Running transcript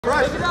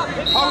Post it,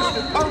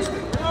 post it.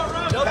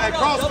 Okay,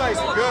 cross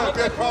facing, good,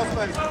 good cross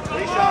facing.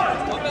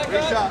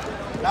 Reshot.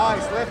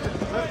 Nice, lift it.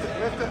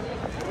 Lift it.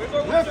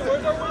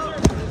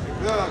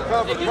 Good,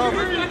 cover.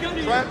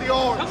 Trap the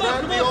arm,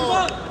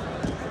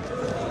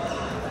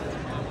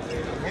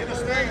 In the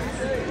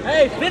stance.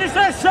 Hey, finish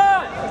that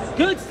shot.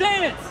 Good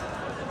stance.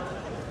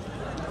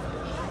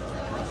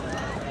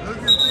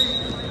 Look your feet.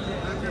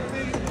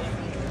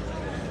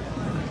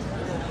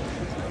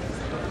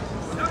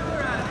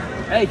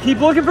 Hey, keep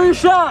looking for your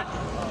shot.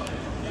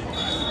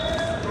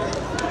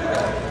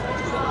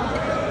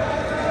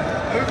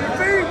 Move your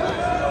feet,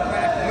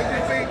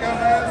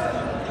 dumbass.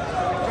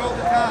 Control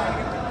the time.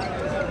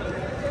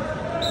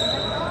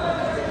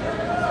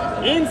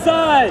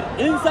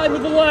 Inside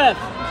with the left.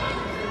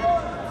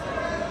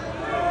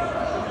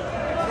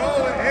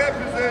 Control it, head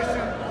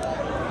position.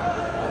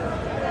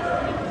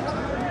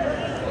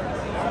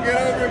 Don't get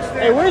overextended.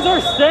 Hey, where's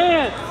our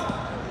stance?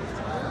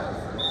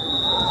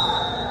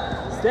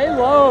 Stay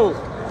low.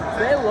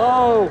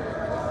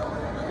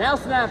 Now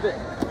snap it.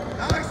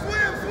 Nice,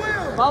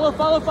 swim. Follow.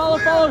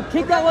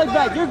 Kick that leg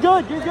back. You're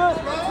good. Hey,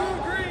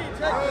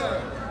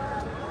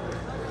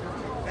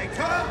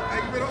 tough.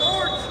 Hey, you better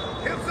arch.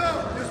 Hips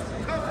up. Just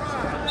tough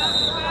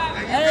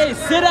ride. Hey,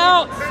 sit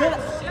out.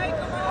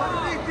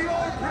 Underneath the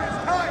arm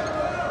press, tight.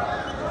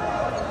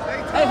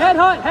 Hey, head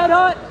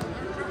hunt.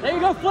 There you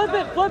go. Flip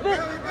it. Belly.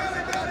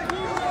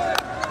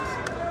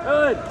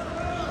 Good.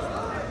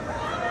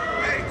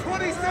 Hey,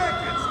 20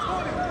 seconds.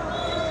 20.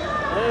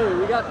 Hey,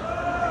 we got.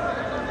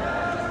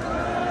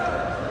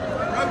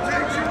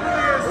 Rotate your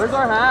wrist. Where's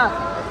our half?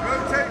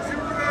 Rotate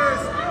your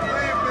wrist.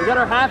 We got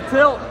our half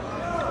tilt.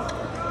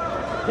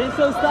 Pinch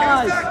those 10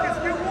 thighs. seconds,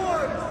 get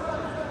one.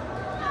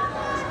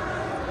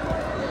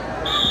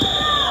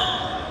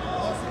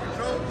 Awesome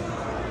control.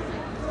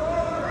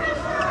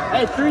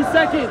 Hey, 3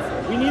 seconds.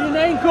 We need an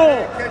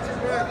ankle. Catch your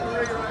breath,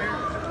 Marie, right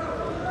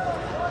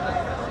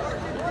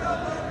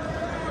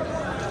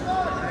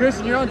here.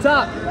 Christian, you're on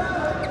top.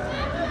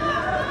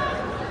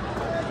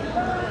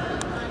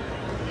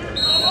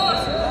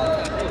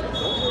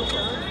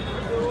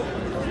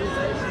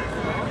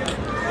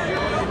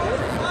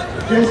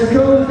 Jessica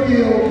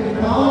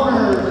Cofield,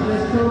 Palmer's,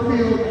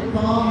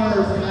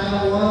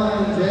 now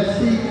one.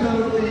 Jesse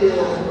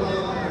Cofield,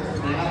 Palmer's,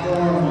 now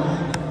one.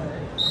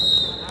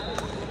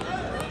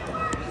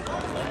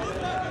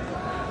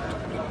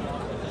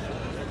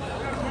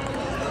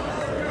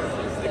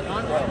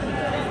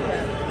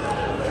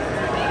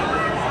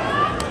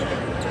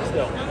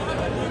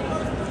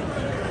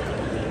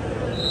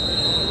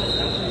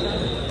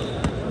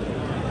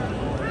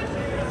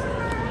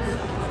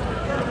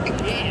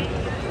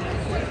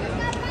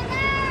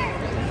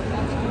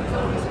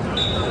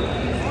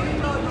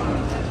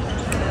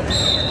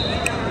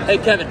 Hey,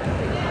 Kevin.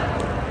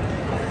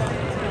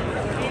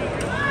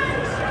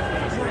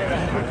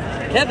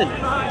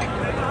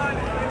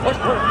 What's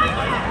going on?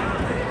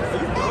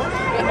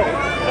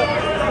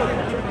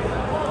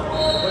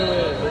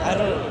 Wait. I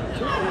don't know.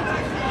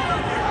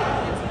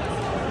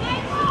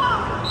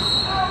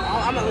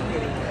 I'm not looking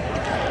at it.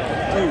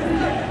 Dude.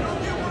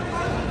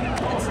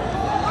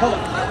 Come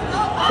on.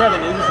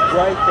 Kevin, it was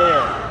right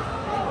there.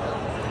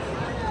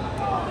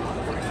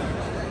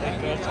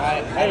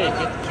 Hey, get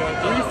the joint.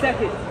 3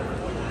 seconds.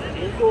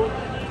 Ankle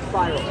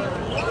spiral.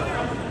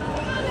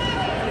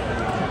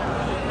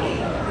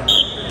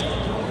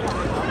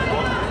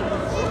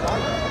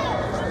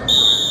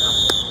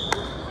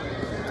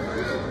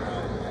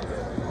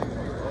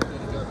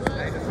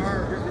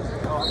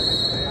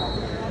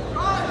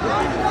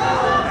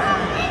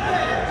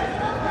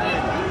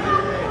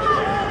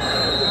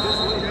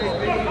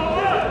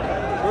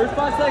 First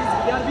 5 seconds,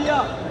 you gotta be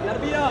up.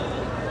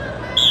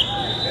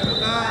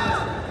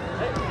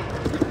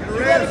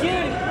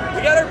 We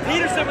got our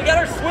Peterson, we got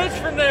our switch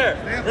from there.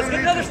 Let's get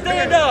another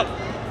stand up.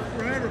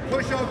 Remember,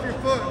 push off your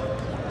foot.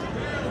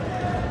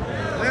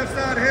 Left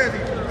side heavy,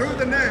 through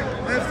the neck.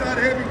 Left side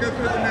heavy, go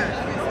through the neck.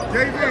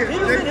 JV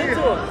it.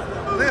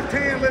 Left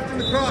hand lifting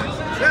the crotch.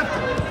 Left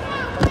it.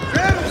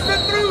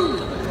 Settle,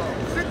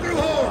 sit through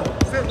hard.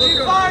 Sit, look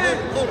up.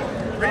 Hold it.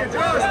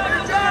 Readjust.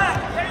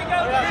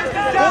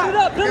 Build it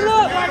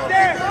up. Right there.